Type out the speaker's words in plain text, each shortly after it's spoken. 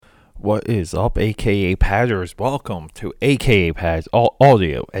What is up, aka Padders? Welcome to aka Pads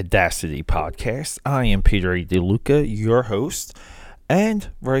Audio Audacity Podcast. I am Peter A. DeLuca, your host, and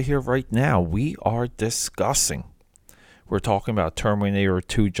right here, right now, we're talking about Terminator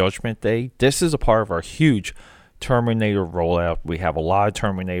 2 Judgment Day. This is a part of our huge Terminator rollout. We have a lot of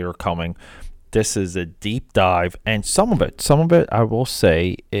Terminator coming. This is a deep dive, and some of it, I will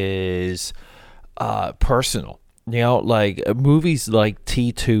say, is personal. Like movies like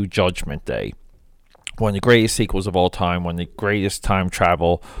T2 Judgment Day, one of the greatest sequels of all time, one of the greatest time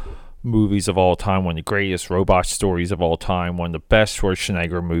travel movies of all time, one of the greatest robot stories of all time, one of the best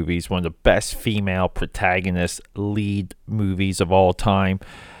Schwarzenegger movies, one of the best female protagonist lead movies of all time.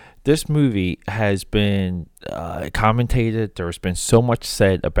 This movie has been commentated. There's been so much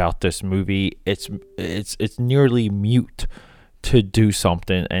said about this movie. It's nearly mute to do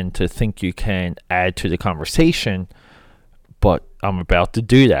something and to think you can add to the conversation, but I'm about to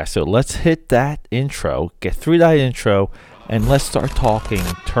do that. So let's hit that intro, get through that intro, and let's start talking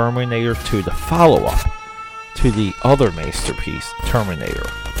Terminator 2, the follow-up to the other masterpiece, Terminator.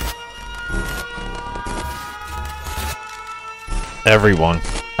 Everyone,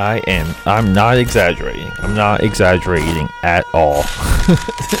 I'm not exaggerating. I'm not exaggerating at all.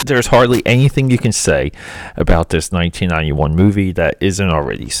 There's hardly anything you can say about this 1991 movie that isn't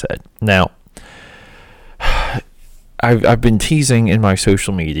already said. Now, I've been teasing in my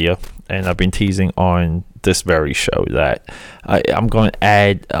social media, and I've been teasing on this very show that I'm going to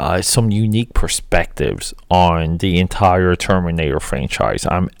add some unique perspectives on the entire Terminator franchise.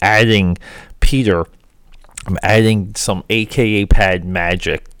 I'm adding some AKA pad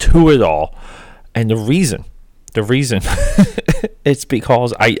magic to it all. And the reason it's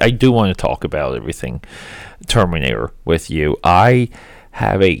because I do want to talk about everything Terminator with you. I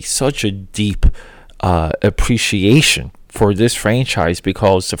have such a deep appreciation for this franchise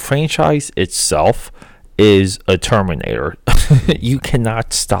because the franchise itself is a Terminator. You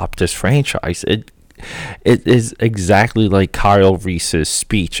cannot stop this franchise. It is exactly like Kyle Reese's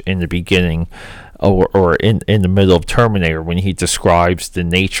speech in the beginning or in the middle of Terminator when he describes the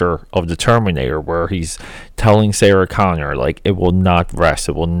nature of the Terminator, where he's telling Sarah Connor, like, it will not rest,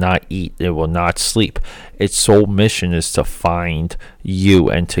 it will not eat, it will not sleep. Its sole mission is to find you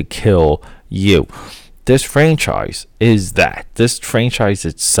and to kill you. This franchise is that. This franchise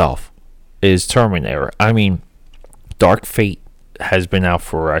itself is Terminator. I mean, Dark Fate has been out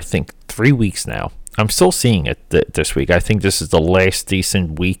for, I think, 3 weeks now. I'm still seeing it this week. I think this is the last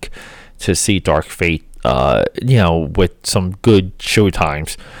decent week to see Dark Fate, with some good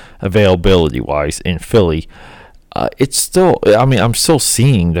showtimes availability-wise in Philly. It's still, I'm still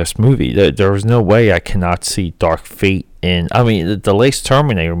seeing this movie. There was no way I cannot see Dark Fate the latest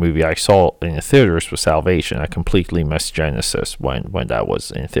Terminator movie I saw in the theaters was Salvation. I completely missed Genesis when that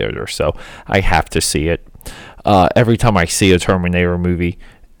was in theaters, so I have to see it. Every time I see a Terminator movie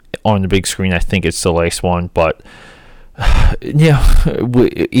on the big screen, I think it's the last one, but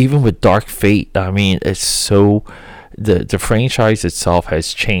even with Dark Fate, it's so the franchise itself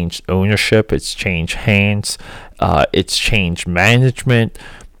has changed ownership, it's changed hands, it's changed management,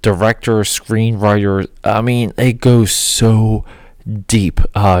 director, screenwriter. It goes so deep.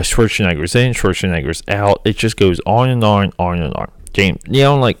 Schwarzenegger's in, Schwarzenegger's out. It just goes on and on and on.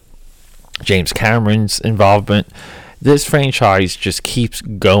 James Cameron's involvement. This franchise just keeps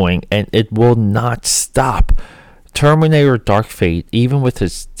going, and it will not stop. Terminator Dark Fate, even with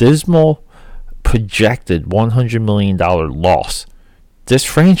its dismal projected $100 million loss, this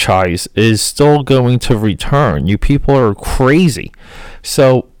franchise is still going to return. You people are crazy.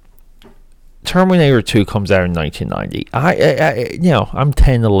 So, Terminator 2 comes out in 1990. I'm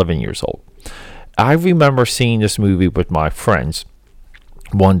 10, 11 years old. I remember seeing this movie with my friends.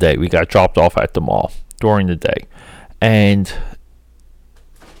 One day, we got dropped off at the mall during the day, and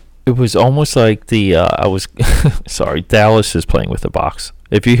it was almost like sorry, Dallas is playing with a box.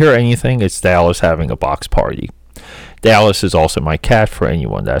 If you hear anything, it's Dallas having a box party. Dallas is also my cat, for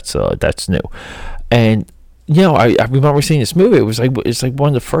anyone that's new. And I remember seeing this movie. It's like one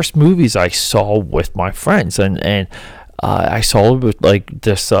of the first movies I saw with my friends, and I saw it with like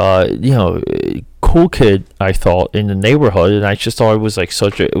this cool kid, I thought, in the neighborhood, and I just thought it was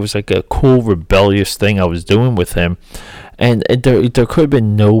like a cool rebellious thing I was doing with him. And there could have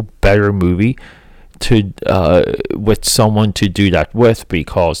been no better movie to with someone to do that with,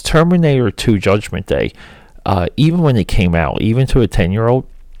 because Terminator 2 Judgment Day, even when it came out, even to a 10-year-old,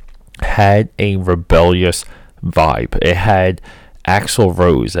 had a rebellious vibe. It had Axl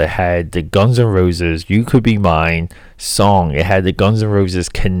Rose. It had the Guns N' Roses "You Could Be Mine" song. It had the Guns N' Roses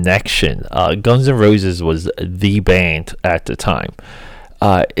connection. Guns N' Roses was the band at the time.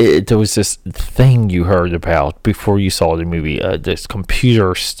 there was this thing you heard about before you saw the movie, this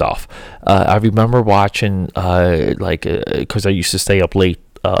computer stuff. I remember watching, because I used to stay up late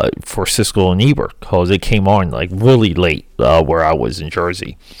for Siskel and Ebert, because it came on like really late where I was in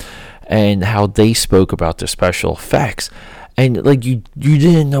Jersey, and how they spoke about the special effects. And like you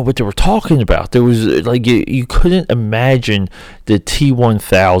didn't know what they were talking about. There was like you couldn't imagine the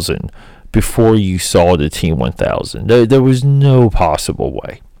T-1000 before you saw the T-1000. There was no possible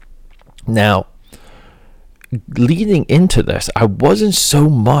way. Now, leading into this, I wasn't so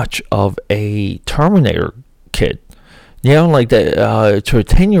much of a Terminator kid. You know, like that to a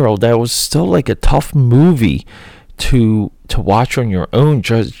 10-year-old, that was still like a tough movie to watch on your own,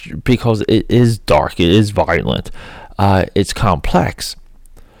 just because it is dark, it is violent, it's complex.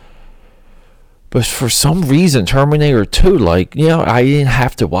 But for some reason, Terminator 2, like, you know, I didn't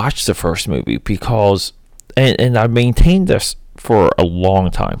have to watch the first movie because, and I maintained this for a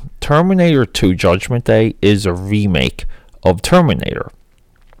long time. Terminator 2 Judgment Day is a remake of Terminator.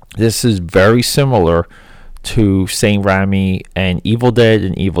 This is very similar to Sam Raimi and Evil Dead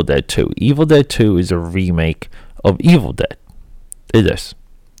and Evil Dead 2. Evil Dead 2 is a remake of Evil Dead. It is.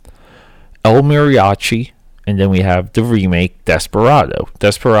 El Mariachi. And then we have the remake, Desperado.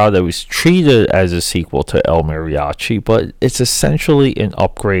 Desperado is treated as a sequel to El Mariachi, but it's essentially an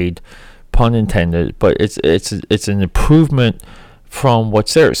upgrade, pun intended. But it's an improvement from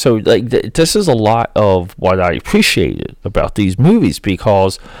what's there. So like this is a lot of what I appreciated about these movies,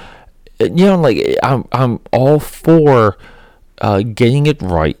 because you know, like I'm all for getting it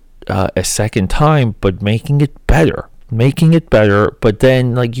right a second time, but making it better. But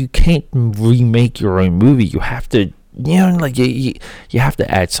then like you can't remake your own movie. You have to, you know, like you have to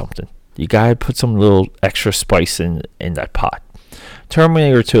add something. You gotta put some little extra spice in that pot.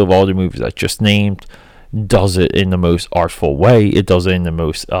 Terminator 2, of all the movies I just named, does it in the most artful way. It does it in the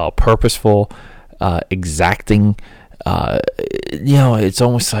most purposeful, exacting. You know, it's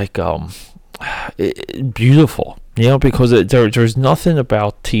almost like beautiful. You know, because there's nothing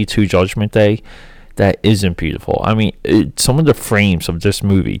about T2 Judgment Day that isn't beautiful. I mean, some of the frames of this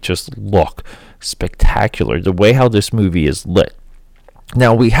movie just look spectacular. The way how this movie is lit.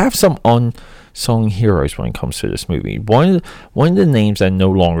 Now, we have some unsung heroes when it comes to this movie. One of the names that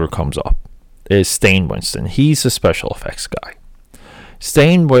no longer comes up is Stan Winston. He's a special effects guy.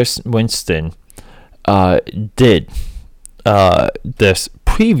 Stan Winston did this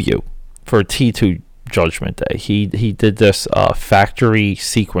preview for T2 Judgment Day. He did this factory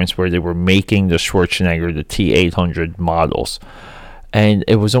sequence where they were making the Schwarzenegger, the T-800 models, and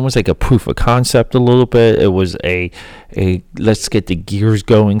it was almost like a proof of concept a little bit. It was a let's get the gears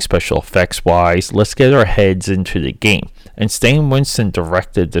going, special effects wise. Let's get our heads into the game. And Stan Winston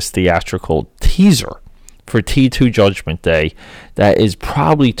directed this theatrical teaser for T2 Judgment Day that is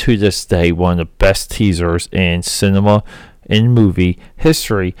probably to this day one of the best teasers in cinema, in movie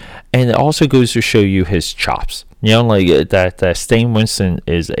history. And it also goes to show you his chops. You know, like that Stan Winston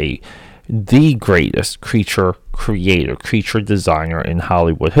is the greatest creature designer in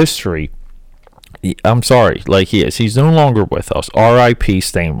Hollywood history. I'm sorry, like he is. He's no longer with us. R.I.P.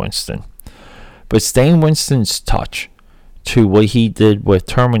 Stan Winston. But Stan Winston's touch to what he did with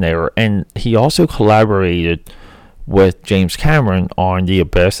Terminator, and he also collaborated with James Cameron on The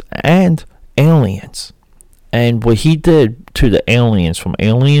Abyss and Aliens. And what he did to the aliens from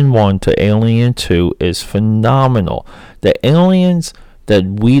Alien 1 to Alien 2 is phenomenal. The aliens that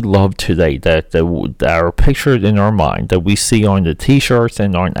we love today, that are pictured in our mind, that we see on the t-shirts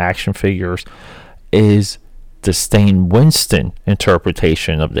and on action figures, is the Stan Winston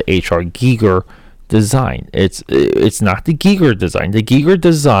interpretation of the H.R. Giger design. It's not the Giger design. The Giger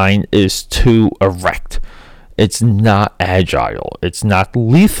design is too erect. It's not agile. It's not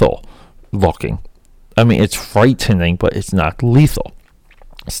lethal looking. I mean, it's frightening, but it's not lethal.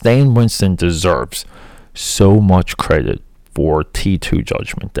 Stan Winston deserves so much credit for T2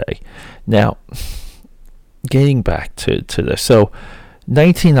 Judgment Day. Now, getting back to this. So,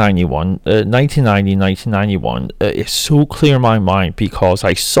 1991, it's so clear in my mind because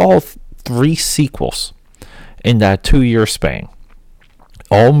I saw 3 sequels in that 2-year span.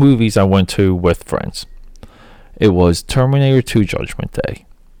 All movies I went to with friends. It was Terminator 2 Judgment Day,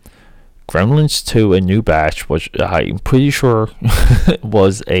 Gremlins 2, A New Batch, which I'm pretty sure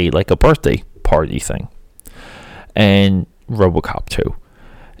was a birthday party thing, and RoboCop 2.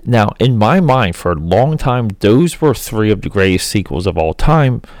 Now, in my mind, for a long time, those were 3 of the greatest sequels of all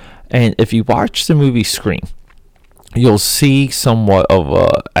time. And if you watch the movie Scream, you'll see somewhat of,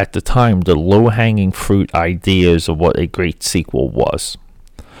 at the time, the low-hanging fruit ideas of what a great sequel was.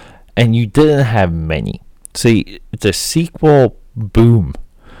 And you didn't have many. See, the sequel boom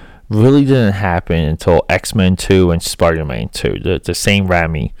really didn't happen until X-Men 2 and Spider-Man 2, the same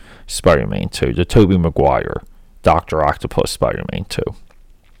Raimi Spider-Man 2, the Tobey Maguire Dr. Octopus Spider-Man 2.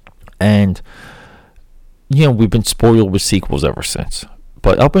 And, we've been spoiled with sequels ever since.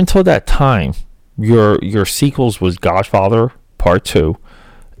 But up until that time, your sequels was Godfather Part 2,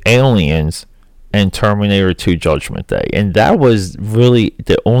 Aliens, and Terminator 2 Judgment Day. And that was really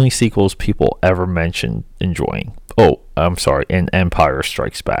the only sequels people ever mentioned enjoying. Oh, I'm sorry, and Empire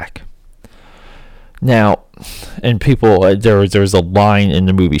Strikes Back. Now, and people, there's a line in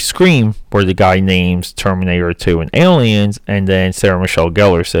the movie Scream where the guy names Terminator 2 and Aliens, and then Sarah Michelle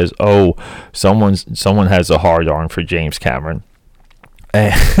Gellar says, "Oh, someone has a hard on for James Cameron."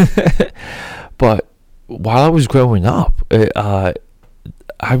 But while I was growing up, I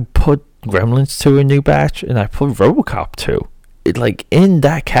put Gremlins 2 in New Batch, and I put RoboCop 2 in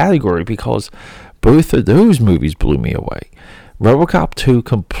that category because both of those movies blew me away. RoboCop 2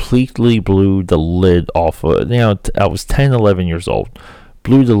 completely blew the lid off of, I was 10, 11 years old,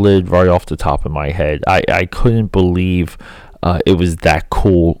 blew the lid right off the top of my head. I couldn't believe it was that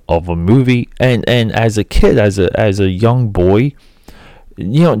cool of a movie. And as a kid, as a young boy,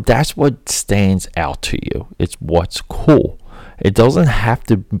 that's what stands out to you. It's what's cool. It doesn't have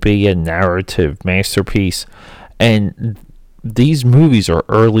to be a narrative masterpiece. And these movies are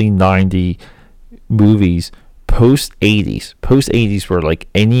early 90s movies, post 80s. Post 80s where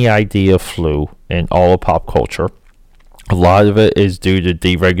any idea flew in all of pop culture. A lot of it is due to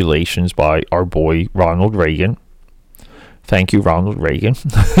deregulations by our boy Ronald Reagan. Thank you, Ronald Reagan.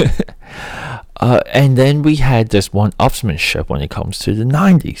 And then we had this one-upsmanship when it comes to the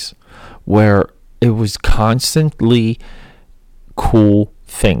 90s, where it was constantly cool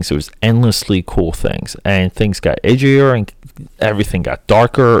things. It was endlessly cool things, and things got edgier and everything got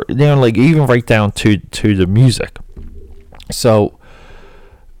darker, even right down to the music. So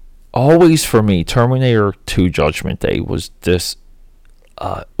always for me, Terminator 2 Judgment Day was this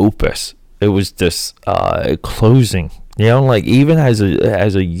opus. It was this closing, even as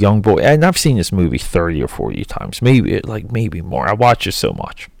a young boy, and I've seen this movie 30 or 40 times, maybe more. I watch it so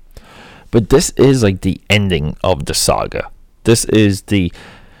much. But this is the ending of the saga. This is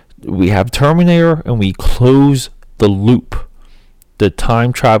we have Terminator, and we close the loop, the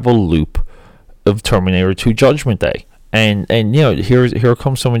time travel loop of Terminator 2 Judgment Day. And here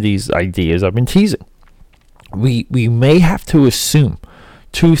comes some of these ideas I've been teasing. We may have to assume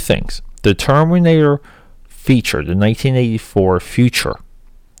two things. The Terminator feature, the 1984 future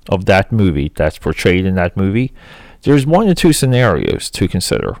of that movie that's portrayed in that movie, there's one or two scenarios to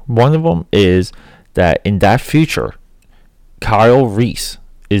consider. One of them is that in that future, Kyle Reese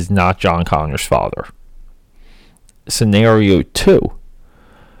is not John Connor's father. Scenario 2,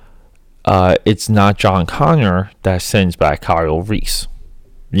 it's not John Connor that sends back Kyle Reese.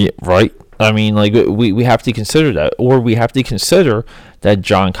 Yeah, right? I mean, we have to consider that. Or we have to consider that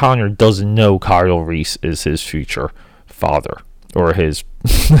John Connor doesn't know Kyle Reese is his future father. Or his,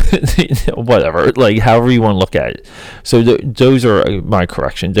 whatever, however you want to look at it. So those are my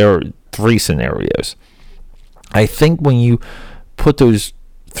correction. There are three scenarios. I think when you put those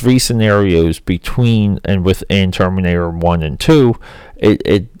three scenarios between and within Terminator 1 and 2,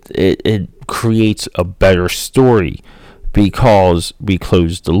 it creates a better story because we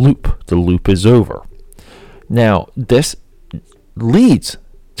close the loop. The loop is over. Now, this leads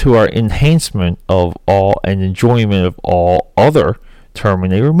to our enhancement of all and enjoyment of all other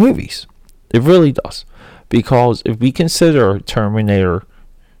Terminator movies. It really does. Because if we consider Terminator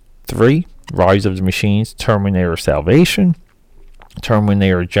 3, Rise of the Machines, Terminator Salvation,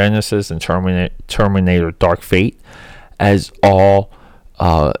 Terminator Genesis, and Terminator Dark Fate as all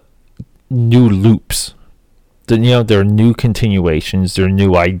new loops. They're new continuations, they're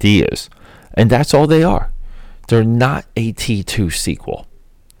new ideas. And that's all they are. They're not a T2 sequel.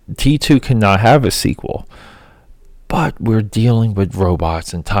 T2 cannot have a sequel. But we're dealing with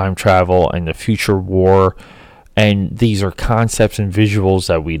robots and time travel and the future war. And these are concepts and visuals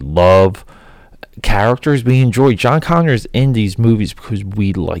that we love. Characters we enjoy. John Connor's in these movies because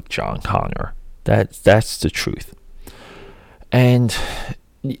we like John Connor. That's the truth. And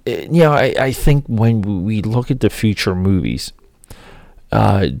I think when we look at the future movies,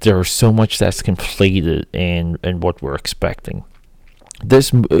 there's so much that's conflated in what we're expecting.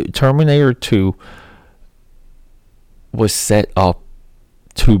 This Terminator 2 was set up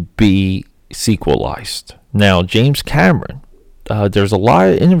to be sequelized. Now, James Cameron, there's a lot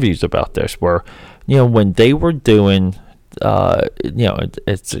of interviews about this where, when they were doing,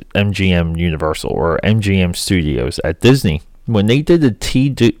 it's MGM Universal or MGM Studios at Disney, when they did the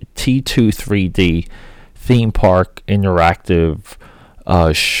T2 3D theme park interactive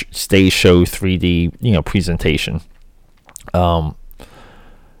stage show 3D, presentation.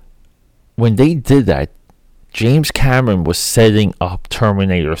 When they did that, James Cameron was setting up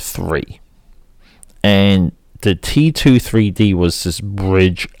Terminator 3. And the T2 3D was this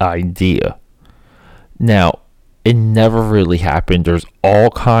bridge idea. Now, it never really happened. There's all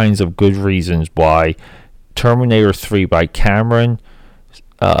kinds of good reasons why Terminator 3 by Cameron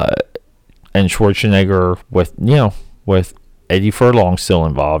and Schwarzenegger with Eddie Furlong still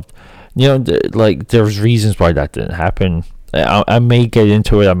involved. There's reasons why that didn't happen. I may get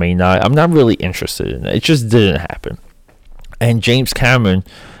into it, I may not. I'm not really interested in it. It just didn't happen. And James Cameron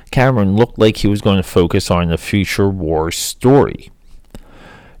looked like he was going to focus on the future war story.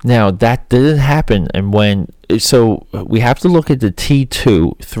 Now, that didn't happen, so we have to look at the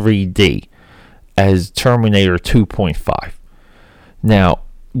T2 3D as Terminator 2.5. Now,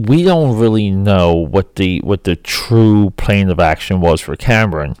 we don't really know what the true plan of action was for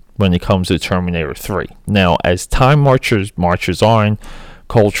Cameron when it comes to Terminator 3. Now, as time marches on,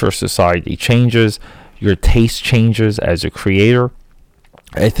 culture, society changes, your taste changes as a creator.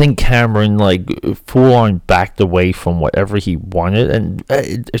 I think Cameron full on backed away from whatever he wanted, and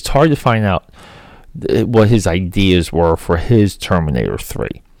it's hard to find out what his ideas were for his Terminator 3.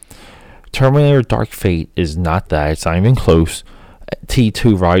 Terminator Dark Fate is not that. It's not even close.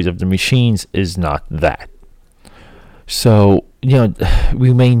 T2 Rise of the Machines is not that. So,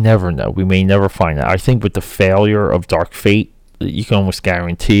 we may never know. We may never find out. I think with the failure of Dark Fate, you can almost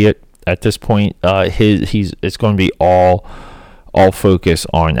guarantee it at this point. It's going to be all focus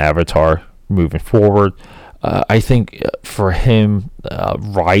on Avatar moving forward. I think for him,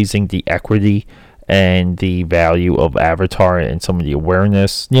 rising the equity and the value of Avatar and some of the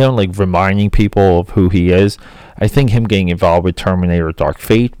awareness, reminding people of who he is. I think him getting involved with Terminator Dark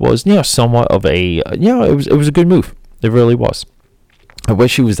Fate was, somewhat of a, it was a good move. It really was. I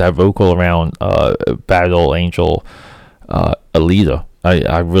wish he was that vocal around Battle Angel Alita.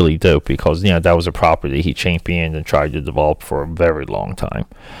 I really do, because that was a property he championed and tried to develop for a very long time.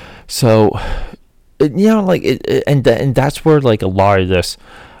 So, and that's where a lot of this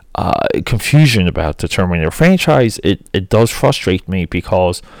confusion about the Terminator franchise, it does frustrate me,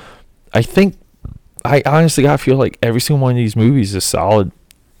 because I honestly feel like every single one of these movies is solid.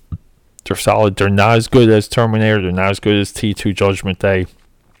 They're solid. They're not as good as Terminator. They're not as good as T2 Judgment Day.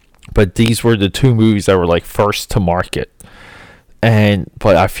 But these were the two movies that were first to market.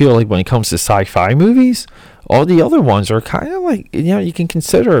 But I feel like when it comes to sci-fi movies, all the other ones are kind of you can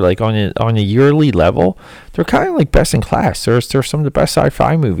consider on a yearly level, they're kind of best in class. There's some of the best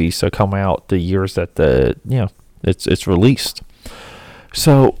sci-fi movies that come out the years that it's released.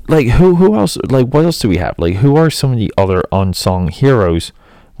 So who else? What else do we have? Who are some of the other unsung heroes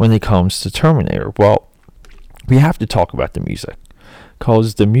when it comes to Terminator? Well, we have to talk about the music,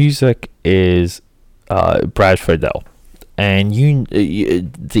 because the music is Brad Fiedel. And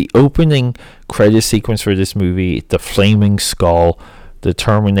the opening credit sequence for this movie, the flaming skull, the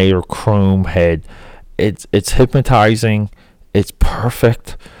Terminator chrome head, it's hypnotizing. It's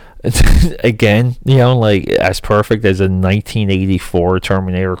perfect. Again, as perfect as a 1984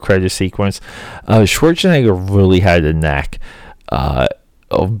 Terminator credit sequence. Schwarzenegger really had a knack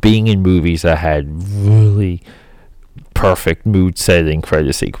of being in movies that had really perfect mood-setting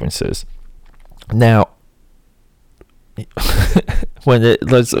credit sequences. Now, we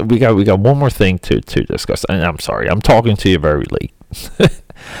got one more thing to discuss, and I'm sorry, I'm talking to you very late.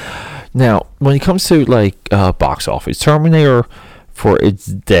 Now, when it comes to box office, Terminator for its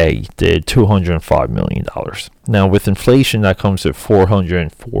day did $205 million. Now, with inflation, that comes to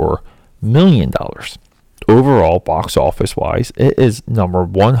 $404 million. Overall, box office wise, it is number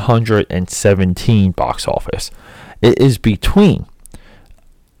 117 box office. It is between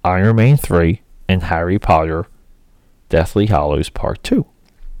Iron Man 3 and Harry Potter Deathly Hallows Part 2.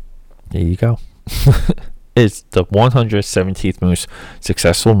 There you go. It's the 117th most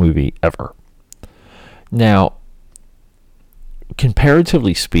successful movie ever. Now,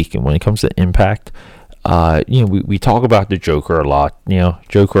 comparatively speaking, when it comes to impact, we talk about the Joker a lot.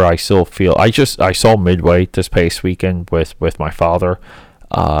 Joker, I still feel, I saw Midway this past weekend with my father.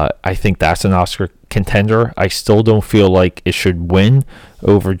 I think that's an Oscar contender. I still don't feel like it should win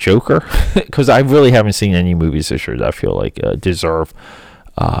over Joker, because I really haven't seen any movies this year that I feel deserve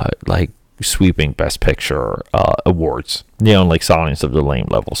sweeping Best Picture awards. Silence of the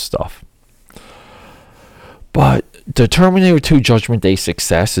Lambs level stuff. But the Terminator 2 Judgment Day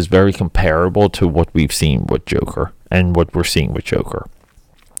success is very comparable to what we've seen with Joker and what we're seeing with Joker.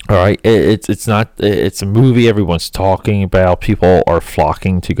 All right, it's not, it's a movie everyone's talking about. People are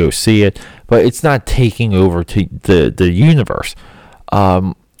flocking to go see it, but it's not taking over to the universe.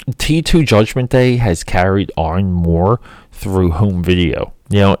 T2 Judgment Day has carried on more through home video.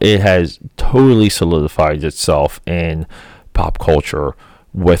 It has totally solidified itself in pop culture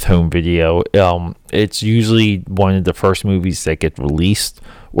with home video. It's usually one of the first movies that get released,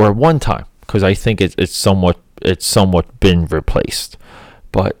 or one time, because I think it's somewhat been replaced.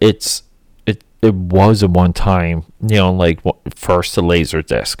 But it was a one time, like first the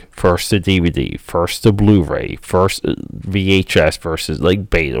Laserdisc, first the DVD, first the Blu-ray, first VHS versus like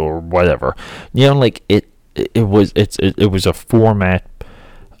Beta or whatever. Like it was a format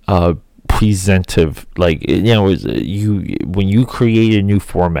presentive, like when you create a new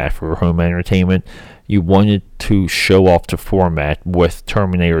format for home entertainment, you wanted to show off the format with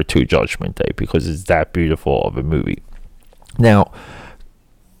Terminator 2 Judgment Day because it's that beautiful of a movie. Now,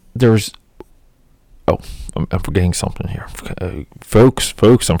 there's I'm forgetting something here, folks.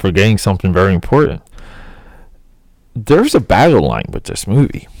 I'm forgetting something very important. There's a battle line with this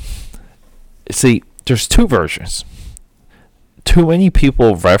movie. See, there's two versions. Too many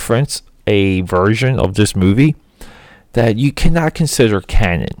people reference a version of this movie that you cannot consider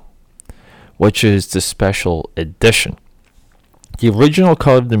canon, which is the special edition. The original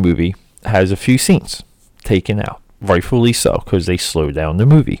cut of the movie has a few scenes taken out, rightfully so, because they slowed down the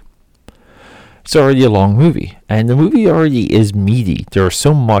movie. It's already a long movie, and the movie already is meaty. There's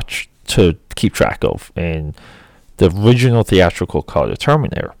so much to keep track of in the original theatrical cut of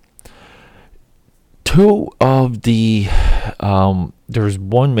Terminator. Two of the there's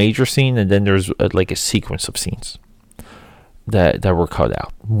one major scene, and then there's like a sequence of scenes that were cut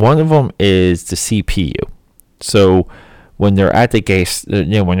out. One of them is the CPU. So when they're at the gas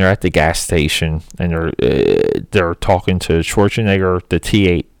station and they're talking to Schwarzenegger, the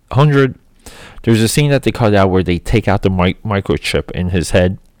T-800. There's a scene that they cut out where they take out the microchip in his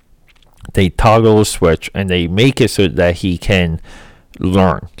head. They toggle a switch and they make it so that he can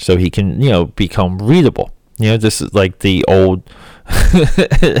learn, so he can become readable. This is like the old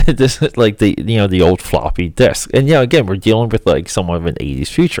the old floppy disk. And again, we're dealing with like somewhat of an 80s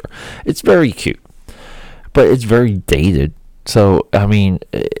future. It's very cute, but it's very dated. So I mean,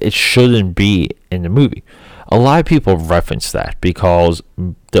 it shouldn't be in the movie. A lot of people reference that because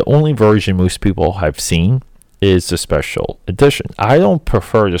the only version most people have seen is the special edition. I don't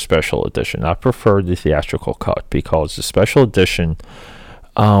prefer the special edition. I prefer the theatrical cut because the special edition,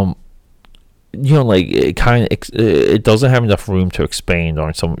 it doesn't have enough room to expand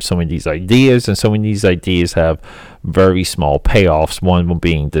on some of these ideas, and some of these ideas have very small payoffs. One of them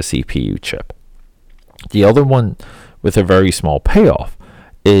being the CPU chip. The other one with a very small payoff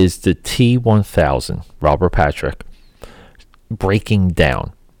is the T-1000, Robert Patrick, breaking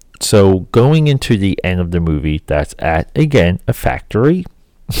down. So going into the end of the movie, that's at, again, a factory,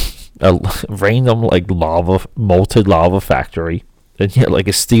 a random molten lava factory, and like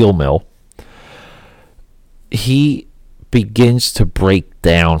a steel mill. He begins to break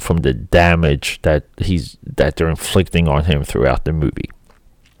down from the damage that they're inflicting on him throughout the movie.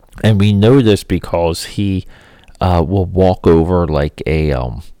 And we know this because he will walk over like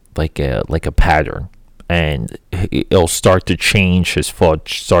a pattern, and he'll start to change his foot,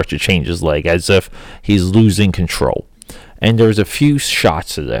 start to change his leg, as if he's losing control. And there's a few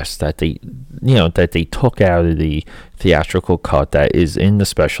shots of this that they took out of the theatrical cut that is in the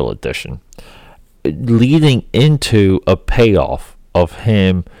special edition, leading into a payoff of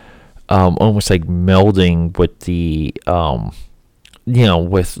him almost like melding with the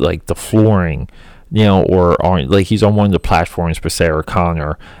with like the flooring, or on, like he's on one of the platforms for Sarah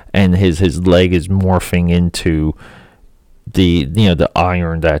Connor, and his leg is morphing into the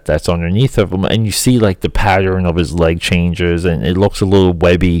iron that's underneath of him, and you see like the pattern of his leg changes, and it looks a little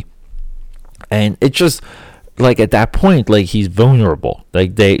webby, and it just like at that point, like he's vulnerable,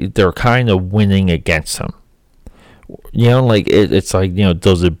 like they're kind of winning against him, like it's like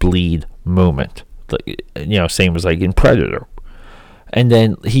does it bleed moment, like same as like in Predator. And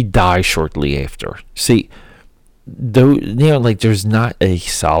then he dies shortly after. See, though, like there's not a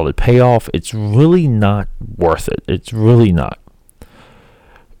solid payoff. It's really not worth it. It's really not.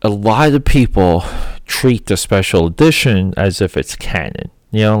 A lot of people treat the special edition as if it's canon.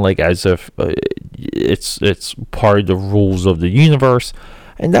 Like as if it's part of the rules of the universe,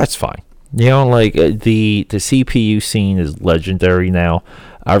 and that's fine. Like the CPU scene is legendary now.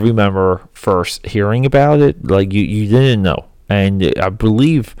 I remember first hearing about it. Like you didn't know. And I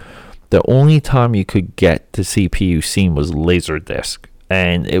believe the only time you could get the CPU scene was Laserdisc.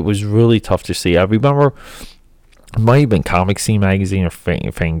 And it was really tough to see. I remember it might have been Comic Scene magazine or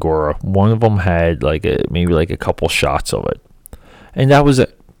Fangoria. One of them had maybe a couple shots of it, and that was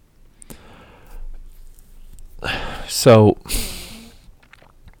it. So,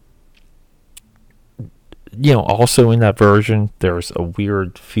 also in that version, there's a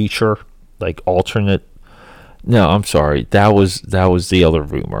weird feature, alternate. No, I'm sorry. That was the other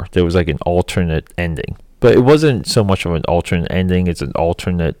rumor. There was an alternate ending, but it wasn't so much of an alternate ending. It's an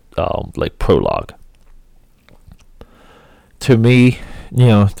alternate prologue. To me,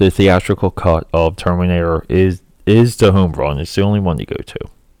 the theatrical cut of Terminator is the home run. It's the only one you go to.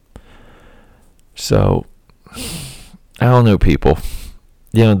 So, I don't know, people.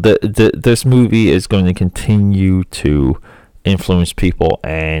 This movie is going to continue to influence people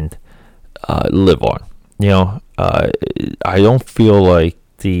and live on. I don't feel like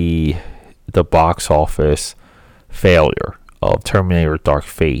the box office failure of Terminator Dark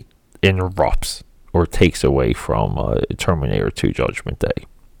Fate interrupts or takes away from Terminator 2 Judgment Day,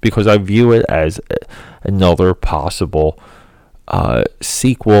 because I view it as another possible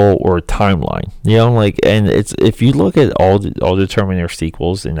sequel or timeline. And it's, if you look at all the Terminator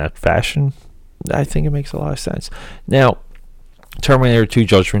sequels in that fashion, I think it makes a lot of sense. Now, Terminator 2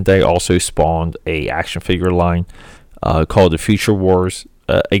 Judgment Day also spawned a action figure line called the Future Wars.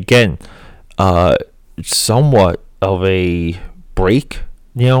 Again, somewhat of a break,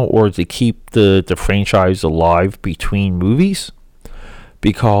 or to keep the franchise alive between movies.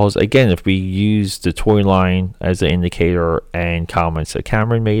 Because, again, if we use the toy line as an indicator and comments that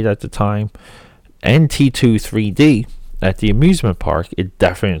Cameron made at the time, and T2 3D at the amusement park, it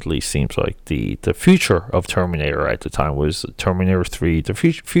definitely seems like the future of Terminator at the time was Terminator 3, the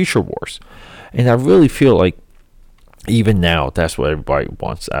Future Wars. And I really feel like even now, that's what everybody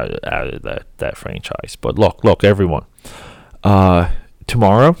wants out of that franchise. But look, everyone.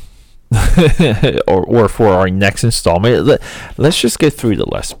 Tomorrow, or for our next installment, let's just get through the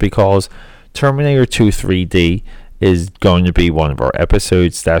list, because Terminator 2 3D is going to be one of our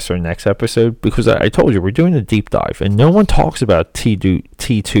episodes. That's our next episode, because I told you we're doing a deep dive, and no one talks about T2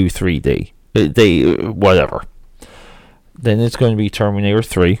 3D. They whatever. Then it's going to be Terminator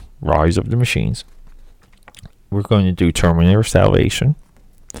 3, Rise of the Machines. We're going to do Terminator Salvation.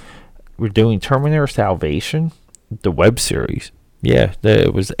 We're doing Terminator Salvation, the web series. Yeah,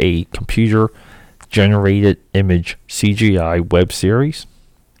 it was a computer-generated image CGI web series.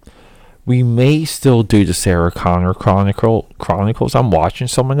 We may still do the Sarah Connor Chronicles. I'm watching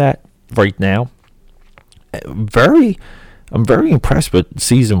some of that right now. I'm very impressed with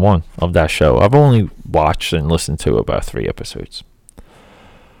season 1 of that show. I've only watched and listened to about 3 episodes.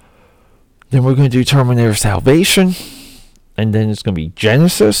 Then we're going to do Terminator Salvation. And then it's going to be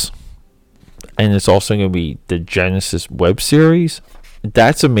Genesis. And it's also going to be the Genesis web series.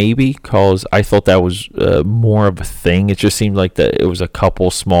 That's a maybe, because I thought that was more of a thing. It just seemed like that it was a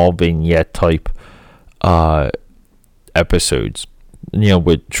couple small vignette type episodes,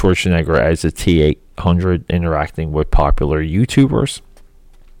 with Schwarzenegger as a T-800 interacting with popular YouTubers.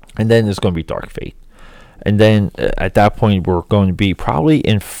 And then there's going to be Dark Fate. And then at that point, we're going to be probably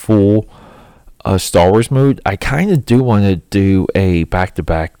in full Star Wars mode. I kind of do want to do a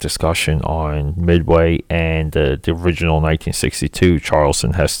back-to-back discussion on Midway and the original 1962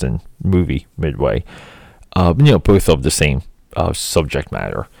 Charlton Heston movie Midway. Both of the same subject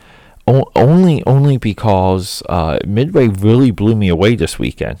matter. Only because Midway really blew me away this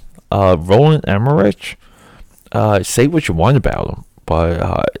weekend. Roland Emmerich, say what you want about him,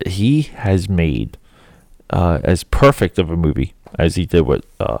 but he has made as perfect of a movie as he did with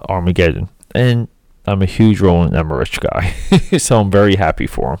Armageddon. And I'm a huge Roland Emmerich guy, so I'm very happy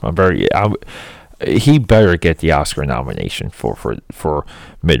for him. He better get the Oscar nomination for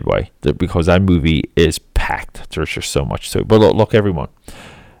Midway, because that movie is packed. There's just so much to it. But look, everyone,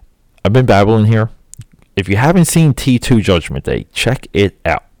 I've been babbling here. If you haven't seen T2 Judgment Day, check it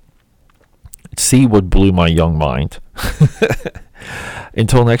out. See what blew my young mind.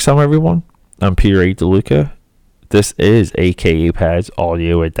 Until next time, everyone, I'm Peter A. DeLuca. This is AKA Pad's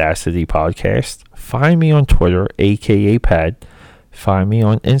Audio Audacity Podcast. Find me on Twitter, AKA Pad. Find me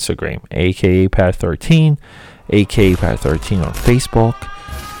on Instagram, AKA Pad13, AKA Pad13 on Facebook,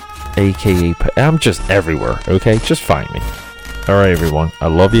 AKA Pad. I'm just everywhere, okay? Just find me. Alright, everyone. I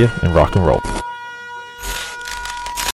love you, and rock and roll.